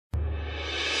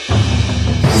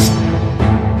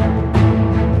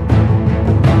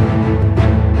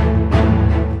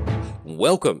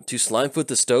Welcome to Slimefoot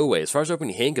the Stowaway. As far as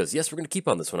opening hand goes, yes, we're going to keep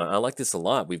on this one. I like this a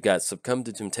lot. We've got Succumb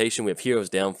to Temptation. We have Hero's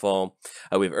Downfall.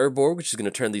 We have Urborg, which is going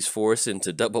to turn these forests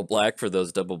into double black for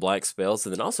those double black spells.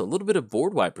 And then also a little bit of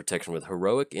board wipe protection with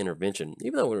Heroic Intervention,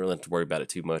 even though we don't really have to worry about it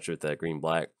too much with that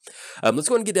green-black. Let's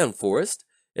go ahead and get down Forest.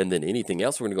 And then anything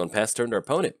else, we're going to go and pass turn to our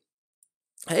opponent.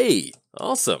 Hey,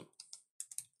 awesome.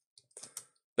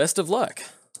 Best of luck.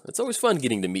 It's always fun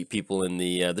getting to meet people in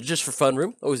the Just for Fun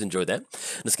room. Always enjoy that.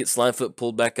 Let's get Slimefoot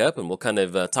pulled back up, and we'll kind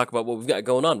of talk about what we've got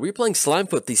going on. We're playing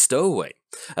Slimefoot the Stowaway.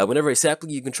 Whenever a sapling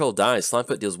you control dies,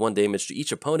 Slimefoot deals 1 damage to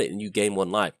each opponent, and you gain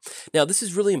 1 life. Now, this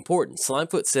is really important.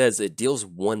 Slimefoot says it deals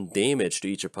 1 damage to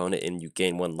each opponent, and you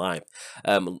gain 1 life.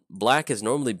 Black has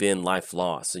normally been life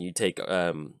loss, and you take...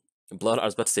 I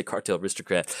was about to say Cartel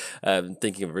Aristocrat.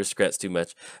 Thinking of Aristocrats too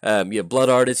much. You have Blood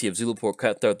Artist, you have Zulaport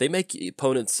Cutthroat. They make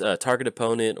opponents, target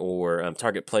opponent or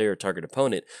target player or target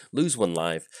opponent lose 1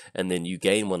 life, and then you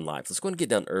gain 1 life. Let's go and get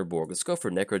down Urborg. Let's go for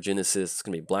Necrogenesis. It's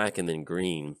going to be black and then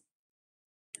green.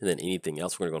 And then anything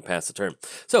else, we're going to go pass the turn.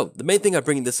 So, the main thing I'm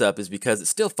bringing this up is because it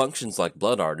still functions like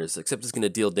Blood Artist, except it's going to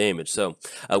deal damage. So,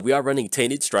 we are running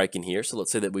Tainted Strike in here, so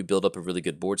let's say that we build up a really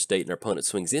good board state and our opponent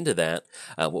swings into that.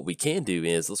 What we can do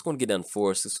is, let's go and get down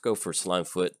Forest. Let's go for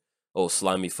Slimefoot. Oh,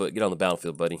 Slimyfoot, get on the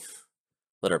battlefield, buddy.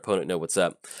 Let our opponent know what's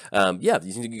up. Yeah,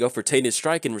 you can go for Tainted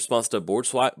Strike in response to a board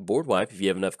wipe. If you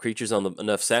have enough creatures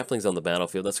enough saplings on the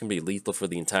battlefield, that's going to be lethal for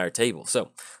the entire table. So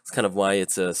that's kind of why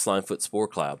it's a Slimefoot Spore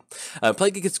Cloud.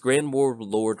 Playing against Grand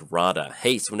Warlord Radha.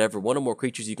 Haste. Whenever 1 or more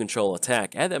creatures you control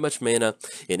attack, add that much mana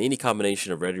in any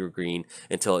combination of red or green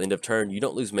until end of turn. You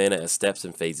don't lose mana as steps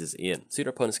and phases in. See what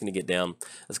our opponent's going to get down.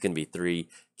 That's going to be 3.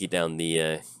 Get down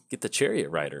the get the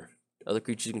Chariot Rider. Other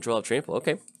creatures you control have trample.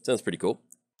 Okay, sounds pretty cool.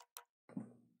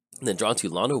 And then draw to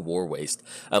Lano War Waste.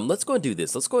 Let's go and do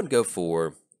this. Let's go and go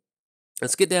for...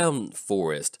 Let's get down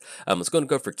Forest. Let's go and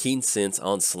go for Keen Sense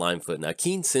on Slimefoot. Now,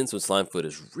 Keen Sense with Slimefoot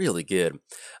is really good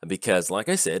because, like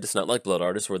I said, it's not like Blood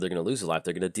Artist where they're going to lose a life.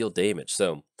 They're going to deal damage.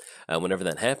 So, whenever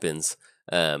that happens,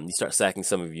 you start sacking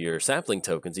some of your sapling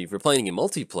tokens. If you're playing in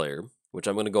multiplayer, which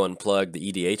I'm going to go and plug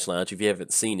the EDH Lounge if you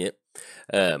haven't seen it.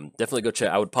 Definitely go check.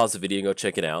 I would pause the video and go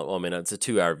check it out. Well, I mean, it's a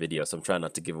 2-hour video, so I'm trying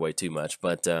not to give away too much.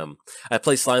 But I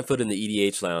play Slimefoot in the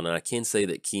EDH Lounge, and I can say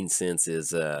that Keen Sense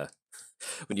is,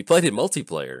 when you play it in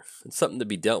multiplayer, it's something to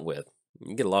be dealt with. You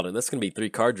can get a lot of, that's going to be 3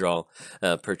 card draw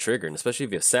per trigger, and especially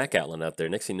if you have Sack Outline out there,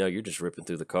 next thing you know, you're just ripping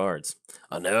through the cards.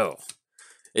 I know.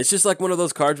 It's just like one of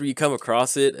those cards where you come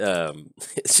across it,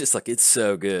 it's just like, it's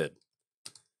so good.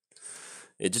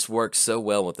 It just works so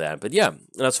well with that. But yeah,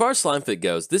 and as far as Slimefoot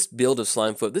goes, this build of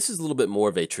Slimefoot, this is a little bit more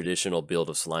of a traditional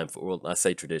build of Slimefoot. Well, I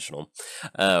say traditional.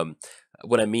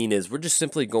 What I mean is we're just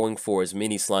simply going for as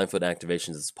many Slimefoot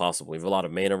activations as possible. We have a lot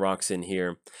of mana rocks in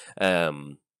here.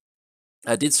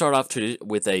 I did start off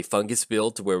with a fungus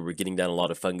build to where we're getting down a lot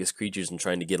of fungus creatures and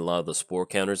trying to get a lot of the spore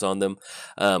counters on them.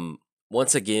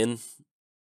 Once again,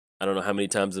 I don't know how many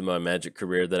times in my Magic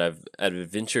career that I've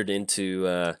ventured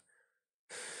into...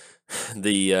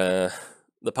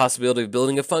 the possibility of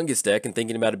building a fungus deck and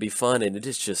thinking about it'd be fun, and it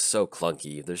is just so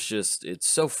clunky. It's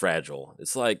so fragile.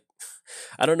 It's like,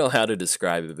 I don't know how to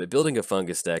describe it, but building a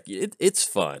fungus deck, it's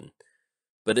fun,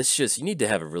 but it's just, you need to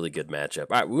have a really good matchup.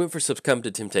 All right, we went for Succumb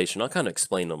to Temptation. I'll kind of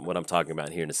explain what I'm talking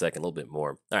about here in a second, a little bit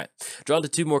more. All right, drawn to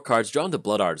 2 more cards. Drawn to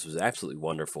Blood Artist was absolutely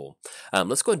wonderful.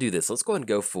 Let's go and do this. Let's go and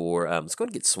go for, let's go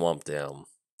and get Swamp Down.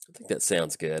 I think that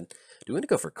sounds good. Do we want to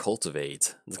go for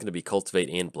Cultivate? It's going to be Cultivate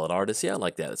and Blood Artist. Yeah, I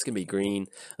like that. It's going to be green.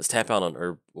 Let's tap out on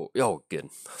Herb. Oh, good.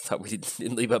 I thought we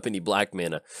didn't leave up any black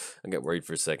mana. I got worried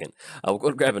for a second. We'll go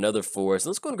and grab another Forest.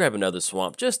 Let's go and grab another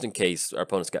Swamp, just in case our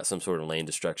opponent's got some sort of land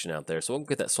destruction out there. So we'll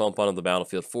get that Swamp onto the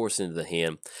battlefield, Forest into the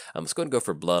hand. Let's go and go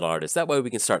for Blood Artist. That way we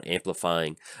can start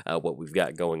amplifying what we've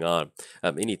got going on.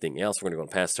 Anything else, we're going to go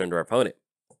and pass turn to our opponent.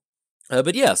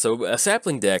 But yeah, so a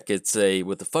sapling deck, it's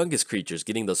with the fungus creatures,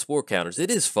 getting those spore counters, it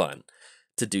is fun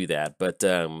to do that, but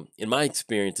in my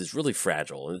experience, it's really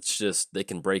fragile. It's just, they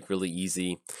can break really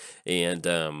easy, and,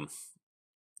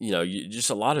 you know, you just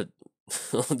a lot of,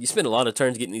 you spend a lot of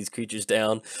turns getting these creatures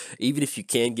down, even if you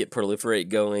can get Proliferate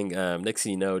going, next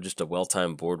thing you know, just a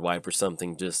well-timed board wipe or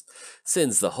something just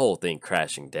sends the whole thing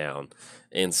crashing down,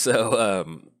 and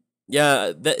so,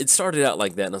 yeah, it started out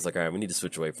like that, and I was like, all right, we need to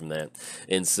switch away from that.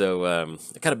 And so I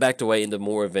kind of backed away into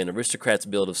more of an Aristocrats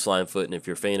build of Slimefoot, and if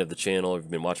you're a fan of the channel, or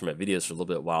you've been watching my videos for a little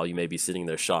bit while, you may be sitting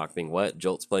there shocked, being, what?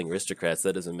 Jolt's playing Aristocrats?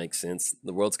 That doesn't make sense.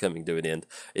 The world's coming to an end.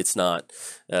 It's not.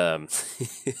 I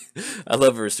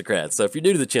love Aristocrats. So if you're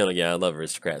new to the channel, yeah, I love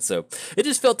Aristocrats. So it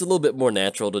just felt a little bit more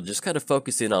natural to just kind of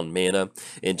focus in on mana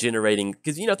and generating,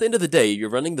 because, you know, at the end of the day, you're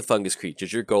running the fungus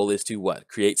creatures. Your goal is to, what?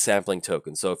 Create sapling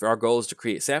tokens. So if our goal is to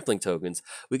create sapling tokens,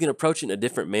 we can approach it in a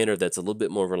different manner that's a little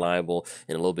bit more reliable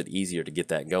and a little bit easier to get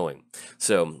that going.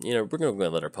 So, we're going to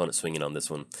let our opponent swing in on this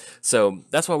one. So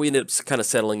that's why we ended up kind of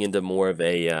settling into more of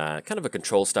a kind of a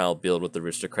control style build with the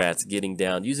aristocrats, getting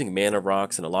down, using mana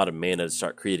rocks and a lot of mana to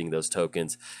start creating those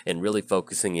tokens and really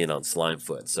focusing in on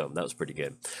Slimefoot. So that was pretty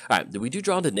good. All right, we do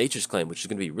draw into Nature's Claim, which is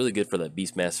going to be really good for that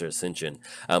Beastmaster Ascension.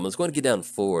 Let's go and get down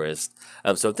Forest.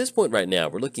 So at this point right now,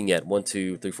 we're looking at 1,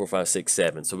 2, 3, 4, 5, 6,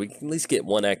 7. So we can at least get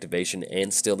one activation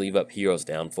and still leave up Hero's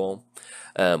Downfall.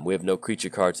 We have no creature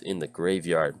cards in the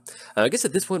graveyard. I guess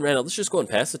at this point right now, let's just go and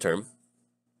pass the turn.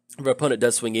 If our opponent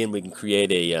does swing in, we can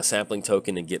create a sapling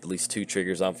token and get at least 2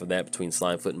 triggers off of that between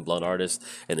Slimefoot and Blood Artist,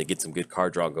 and then get some good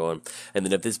card draw going. And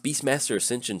then if this Beastmaster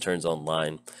Ascension turns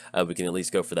online, we can at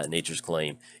least go for that Nature's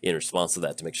Claim in response to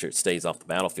that to make sure it stays off the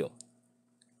battlefield.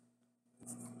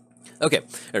 Okay,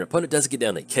 our opponent does get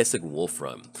down a Kessig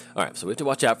Wolfrun. Alright, so we have to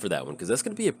watch out for that one, because that's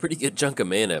going to be a pretty good chunk of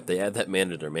mana if they add that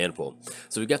mana to their mana pool.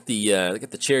 So we got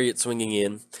the Chariot swinging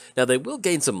in. Now, they will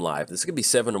gain some life. This is going to be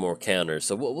 7 or more counters,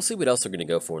 so we'll see what else they're going to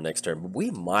go for next turn. But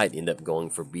we might end up going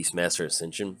for Beastmaster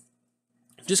Ascension,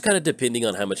 just kind of depending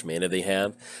on how much mana they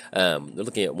have. They're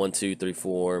looking at 1, 2, 3,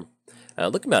 4...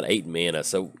 looking about 8 mana,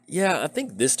 so yeah, I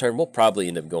think this turn we'll probably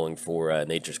end up going for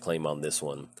Nature's Claim on this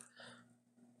one.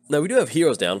 Now, we do have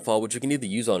Hero's Downfall, which we can either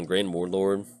use on Grand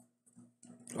Warlord,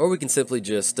 or we can simply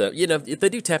just, if they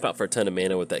do tap out for a ton of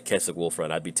mana with that Kessig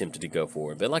Wolfrun, I'd be tempted to go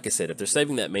for it. But like I said, if they're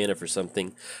saving that mana for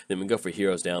something, then we go for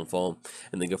Hero's Downfall,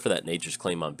 and then go for that Nature's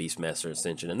Claim on Beastmaster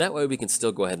Ascension. And that way we can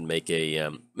still go ahead and make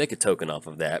a token off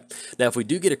of that. Now, if we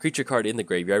do get a creature card in the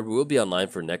graveyard, we will be online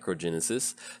for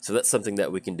Necrogenesis. So that's something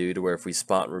that we can do to where if we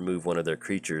spot and remove one of their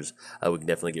creatures, we can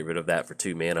definitely get rid of that for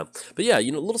 2 mana. But yeah,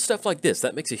 little stuff like this,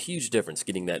 that makes a huge difference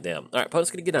getting that down. All right,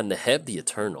 opponent's going to get on Neheb the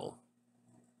Eternal.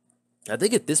 I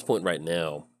think at this point right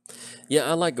now, yeah,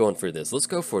 I like going for this. Let's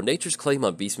go for Nature's Claim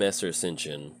on Beastmaster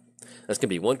Ascension. That's going to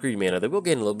be 1 green mana. They will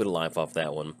gain a little bit of life off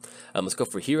that one. Let's go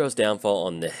for Hero's Downfall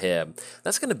on Neheb.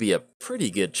 That's going to be a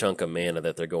pretty good chunk of mana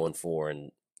that they're going for.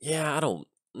 And yeah, I'm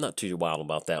not too wild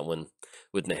about that one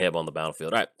with Neheb on the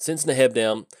battlefield. All right, sends Neheb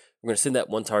down. We're going to send that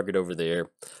one target over there.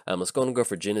 Let's go and go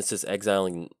for Genesis,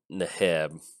 exiling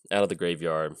Neheb out of the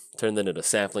graveyard. Turn that into a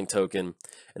sapling token,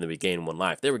 and then we gain 1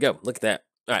 life. There we go. Look at that.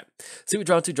 All right, see we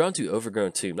drawn 2,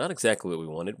 Overgrown 2. Not exactly what we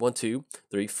wanted. 1, 2,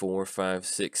 3, 4, 5,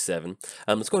 6, 7.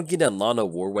 Let's go and get down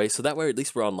Lano Warway, so that way at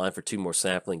least we're online for 2 more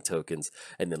sapling tokens,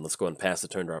 and then let's go and pass the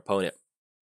turn to our opponent.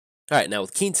 All right, now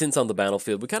with Keen Sense on the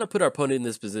battlefield, we kind of put our opponent in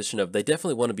this position of they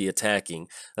definitely want to be attacking.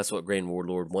 That's what Grand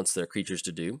Warlord wants their creatures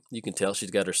to do. You can tell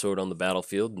she's got her sword on the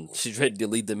battlefield, and she's ready to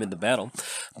lead them into battle.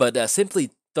 But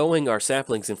simply throwing our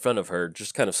saplings in front of her,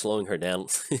 just kind of slowing her down.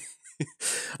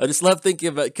 I just love thinking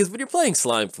about, because when you're playing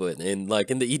Slimefoot, and like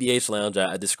in the EDH lounge,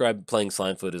 I describe playing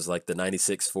Slimefoot as like the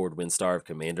 96 Ford Windstar of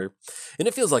Commander, and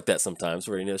it feels like that sometimes.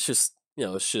 Where it's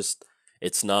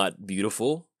not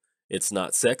beautiful, it's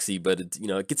not sexy, but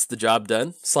it gets the job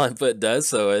done. Slimefoot does.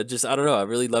 So I don't know. I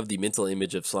really love the mental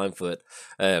image of Slimefoot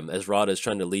as Radha is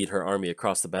trying to lead her army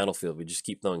across the battlefield. We just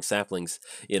keep throwing saplings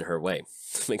in her way.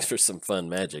 Makes for some fun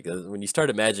magic. When you start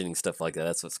imagining stuff like that,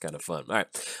 that's what's kind of fun. All right,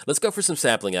 let's go for some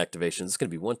sapling activations. It's going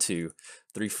to be 1, 2,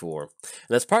 3, 4. And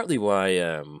that's partly why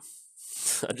I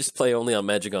just play only on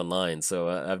Magic Online, so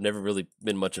I've never really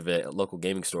been much of a local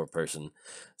gaming store person.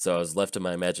 So I was left to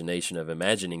my imagination of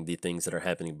imagining the things that are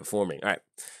happening before me. All right,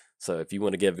 so if you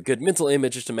want to give a good mental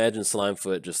image, just imagine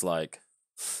Slimefoot just like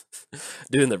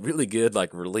doing the really good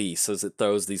like release as it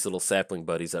throws these little sapling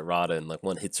buddies at Radha and like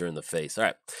one hits her in the face. All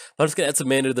right, I'm just gonna add some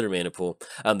mana to their mana pool.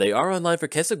 They are online for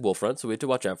Kessig Wolfrun, so we have to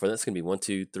watch out for that. It's gonna be 1,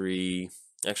 2, 3.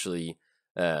 Actually,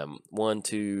 1,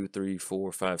 2, 3,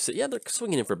 4, 5, 6. Yeah, they're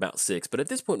swinging in for about 6. But at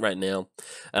this point right now,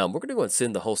 we're gonna go and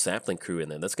send the whole sapling crew in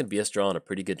there. That's gonna be us drawing a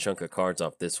pretty good chunk of cards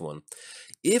off this one.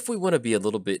 If we want to be a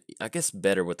little bit, I guess,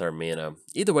 better with our mana,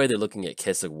 either way, they're looking at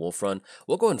Kessig Wolfrun.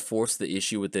 We'll go and force the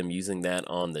issue with them using that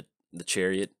on the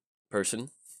Chariot person.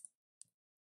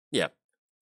 Yeah.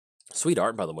 Sweet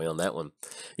art, by the way, on that one.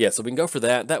 Yeah, so we can go for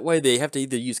that. That way, they have to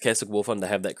either use Kessig Wolfrun to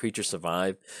have that creature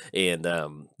survive, and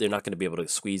they're not going to be able to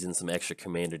squeeze in some extra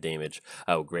commander damage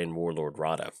with Grand Warlord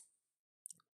Radha.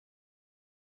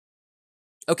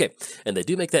 Okay, and they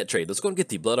do make that trade. Let's go and get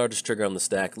the Blood Artist trigger on the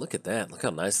stack. Look at that. Look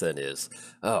how nice that is.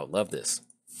 Oh, love this.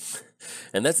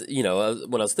 And that's, when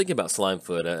I was thinking about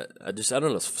Slimefoot, I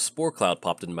don't know, Spore Cloud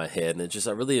popped in my head, and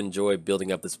I really enjoy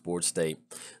building up this board state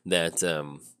that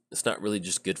it's not really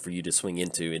just good for you to swing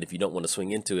into, and if you don't want to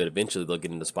swing into it, eventually they'll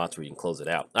get into spots where you can close it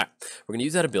out. All right, we're going to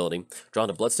use that ability, draw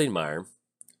into Bloodstained Mire,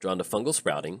 draw into Fungal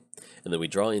Sprouting, and then we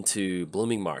draw into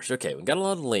Blooming Marsh. Okay, we've got a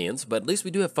lot of lands, but at least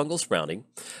we do have Fungal Sprouting.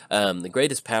 The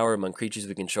greatest power among creatures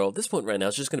we control at this point right now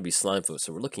is just going to be Slimefoot,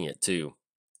 so we're looking at 2,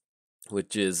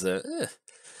 which is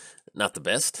not the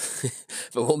best,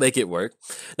 but we'll make it work.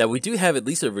 Now, we do have at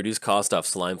least a reduced cost off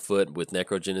Slimefoot with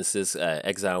Necrogenesis,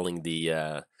 exiling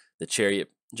the Chariot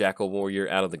Jackal Warrior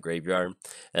out of the graveyard,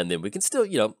 and then we can still,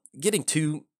 getting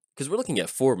 2, because we're looking at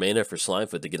 4 mana for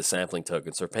Slimefoot to get a sapling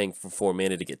token, so we're paying for 4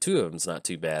 mana to get 2 of them is not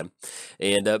too bad.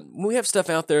 And we have stuff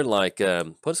out there like,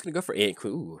 I'm just going to go for Ant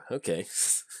Queen. Ooh, okay.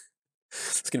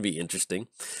 It's going to be interesting.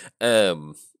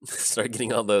 Start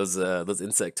getting all those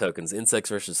insect tokens, insects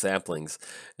versus saplings,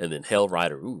 and then Hell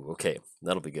Rider. Ooh, okay,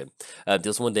 that'll be good.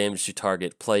 Deals 1 damage to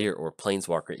target player or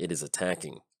planeswalker it is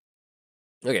attacking.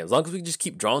 Okay, as long as we just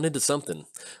keep drawing into something,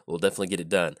 we'll definitely get it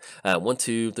done. 1,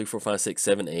 2, 3, 4, 5, 6,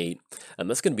 7, 8.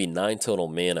 That's going to be 9 total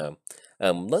mana.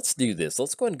 Let's do this.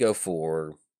 Let's go ahead and go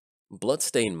for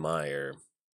Bloodstained Mire.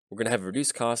 We're going to have a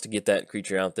reduced cost to get that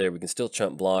creature out there. We can still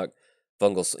chump block.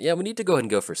 Fungal. Yeah, we need to go ahead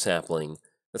and go for sapling.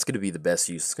 That's going to be the best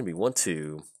use. It's going to be 1,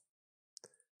 2.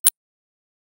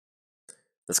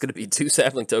 That's going to be 2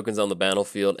 sapling tokens on the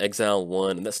battlefield, exile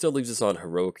 1, and that still leaves us on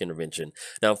Heroic Intervention.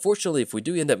 Now, unfortunately, if we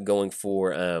do end up going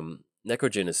for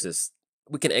Necrogenesis,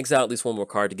 we can exile at least 1 more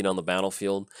card to get on the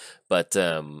battlefield, but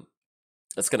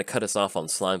that's going to cut us off on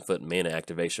Slimefoot mana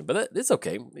activation. But it's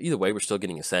okay. Either way, we're still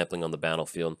getting a sapling on the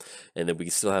battlefield, and then we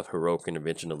still have Heroic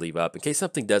Intervention to leave up in case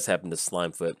something does happen to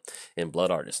Slimefoot and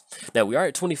Blood Artist. Now, we are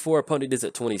at 24, opponent is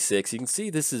at 26. You can see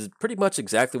this is pretty much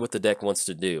exactly what the deck wants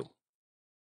to do.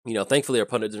 Thankfully, our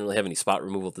opponent doesn't really have any spot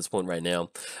removal at this point right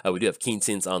now. We do have Keen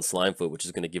Sense on Slimefoot, which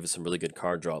is going to give us some really good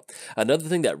card draw. Another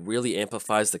thing that really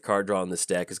amplifies the card draw in this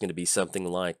deck is going to be something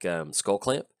like Skull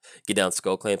Clamp. Get down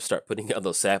Skull Clamp, start putting out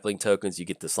those sapling tokens, you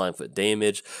get the Slimefoot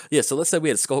damage. Yeah, so let's say we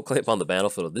had Skull Clamp on the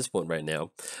battlefield at this point right now.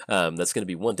 That's going to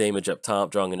be 1 damage up top,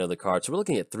 drawing another card. So we're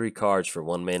looking at 3 cards for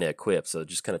 1 mana equip. So it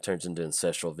just kind of turns into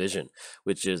Ancestral Vision,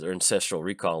 or Ancestral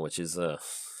Recall, which is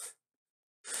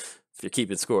if you're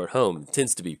keeping score at home, it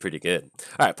tends to be pretty good.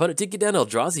 All right, opponent did get down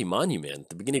Eldrazi Monument. At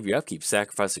the beginning of your upkeep,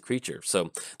 sacrifice a creature.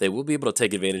 So they will be able to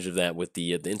take advantage of that with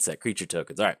the insect creature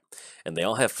tokens. All right, and they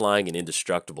all have flying and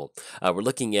indestructible. We're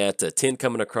looking at 10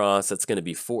 coming across. That's going to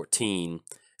be 14,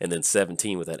 and then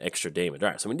 17 with that extra damage. All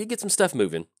right, so we need to get some stuff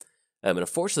moving. And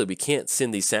unfortunately, we can't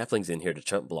send these saplings in here to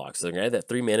chump blocks. So they're going to add that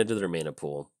 3 mana to their mana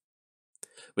pool.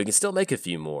 We can still make a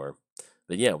few more.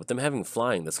 But yeah, with them having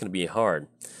flying, that's going to be hard.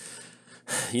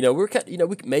 We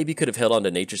maybe could have held on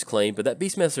to Nature's Claim, but that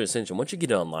Beastmaster Ascension, once you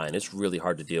get it online, it's really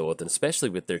hard to deal with, and especially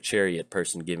with their Chariot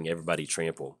person giving everybody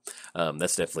trample.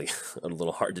 That's definitely a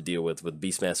little hard to deal with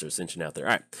Beastmaster Ascension out there.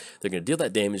 All right, they're going to deal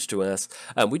that damage to us.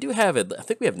 We do have it. I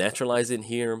think we have Naturalize in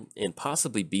here, and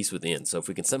possibly Beast Within. So if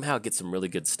we can somehow get some really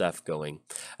good stuff going,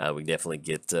 we can definitely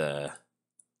get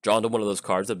drawn to one of those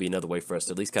cards. That'd be another way for us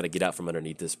to at least kind of get out from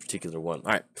underneath this particular one.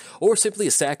 All right, or simply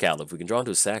a Sack Outlet. If we can draw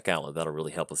into a Sack Outlet, that'll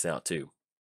really help us out too.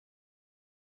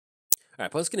 All right,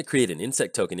 Opponent's going to create an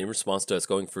insect token in response to us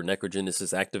going for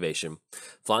Necrogenesis activation.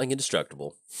 Flying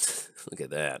Indestructible. Look at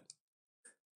that.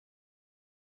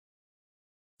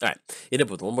 All right, end up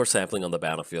with 1 more sapling on the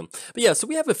battlefield. But yeah, so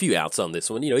we have a few outs on this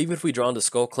one. Even if we draw into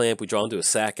Skull Clamp, we draw into a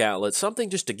Sack Outlet, something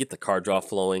just to get the card draw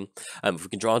flowing. If we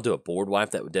can draw into a board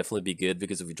wipe, that would definitely be good,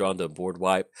 because if we draw into a board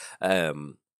wipe, at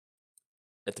the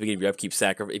beginning of your upkeep,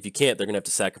 if you can't, they're going to have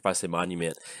to sacrifice a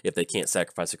monument if they can't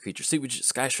sacrifice a creature. See,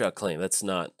 Sky Shroud Claim, that's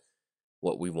not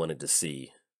what we wanted to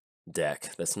see, deck.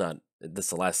 That's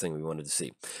the last thing we wanted to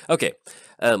see. Okay,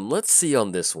 let's see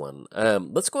on this one.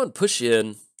 Let's go and push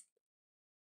in.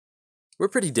 We're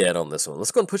pretty dead on this one.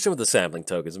 Let's go and push in with the sapling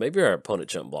tokens. Maybe our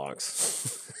opponent chump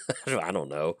blocks. I don't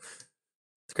know.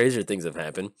 Crazier things have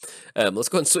happened. Let's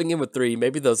go and swing in with 3.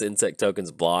 Maybe those insect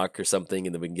tokens block or something,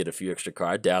 and then we can get a few extra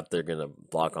cards. I doubt they're going to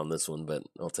block on this one, but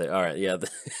I'll tell you. All right, yeah.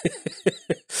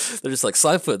 They're just like,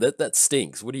 Slimefoot, that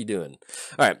stinks. What are you doing?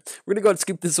 All right, we're going to go ahead and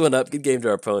scoop this one up. Good game to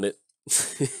our opponent.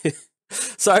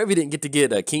 Sorry we didn't get to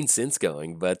get Keen Sense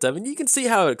going, but I mean, you can see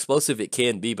how explosive it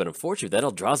can be, but unfortunately, that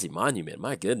Eldrazi Monument,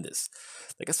 my goodness.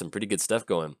 They got some pretty good stuff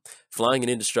going. Flying and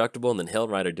Indestructible, and then Hell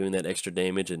Rider doing that extra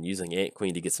damage and using Ant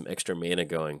Queen to get some extra mana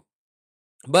going.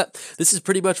 But this is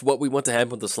pretty much what we want to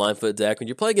happen with the Slimefoot deck. When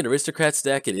you're playing an Aristocrats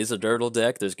deck, it is a Dirtle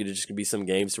deck. There's just going to be some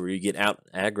games where you get out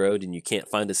aggroed and you can't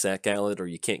find a Sack Outlet, or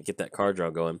you can't get that card draw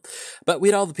going. But we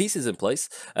had all the pieces in place.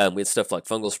 We had stuff like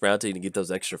Fungal Sprouting to get those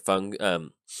extra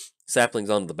saplings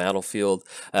onto the battlefield.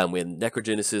 We had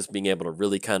Necrogenesis being able to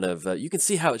really kind of, you can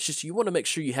see how it's just, you want to make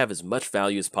sure you have as much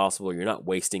value as possible. You're not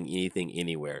wasting anything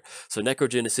anywhere. So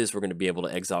Necrogenesis, we're going to be able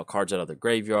to exile cards out of their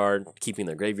graveyard, keeping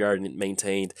their graveyard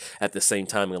maintained. At the same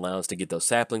time, it allows us to get those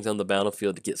saplings on the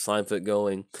battlefield to get Slimefoot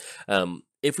going.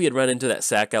 If we had run into that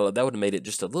sack outlet, that would have made it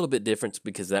just a little bit different,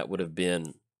 because that would have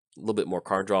been a little bit more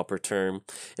card draw per turn.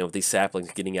 And with these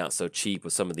saplings getting out so cheap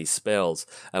with some of these spells,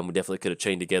 we definitely could have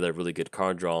chained together a really good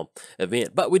card draw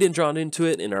event. But we didn't draw into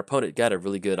it, and our opponent got a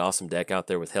really good, awesome deck out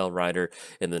there with Hell Rider,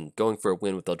 and then going for a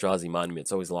win with Eldrazi Monument.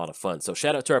 It's always a lot of fun. So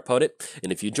shout out to our opponent,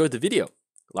 and if you enjoyed the video,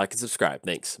 like and subscribe.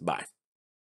 Thanks. Bye.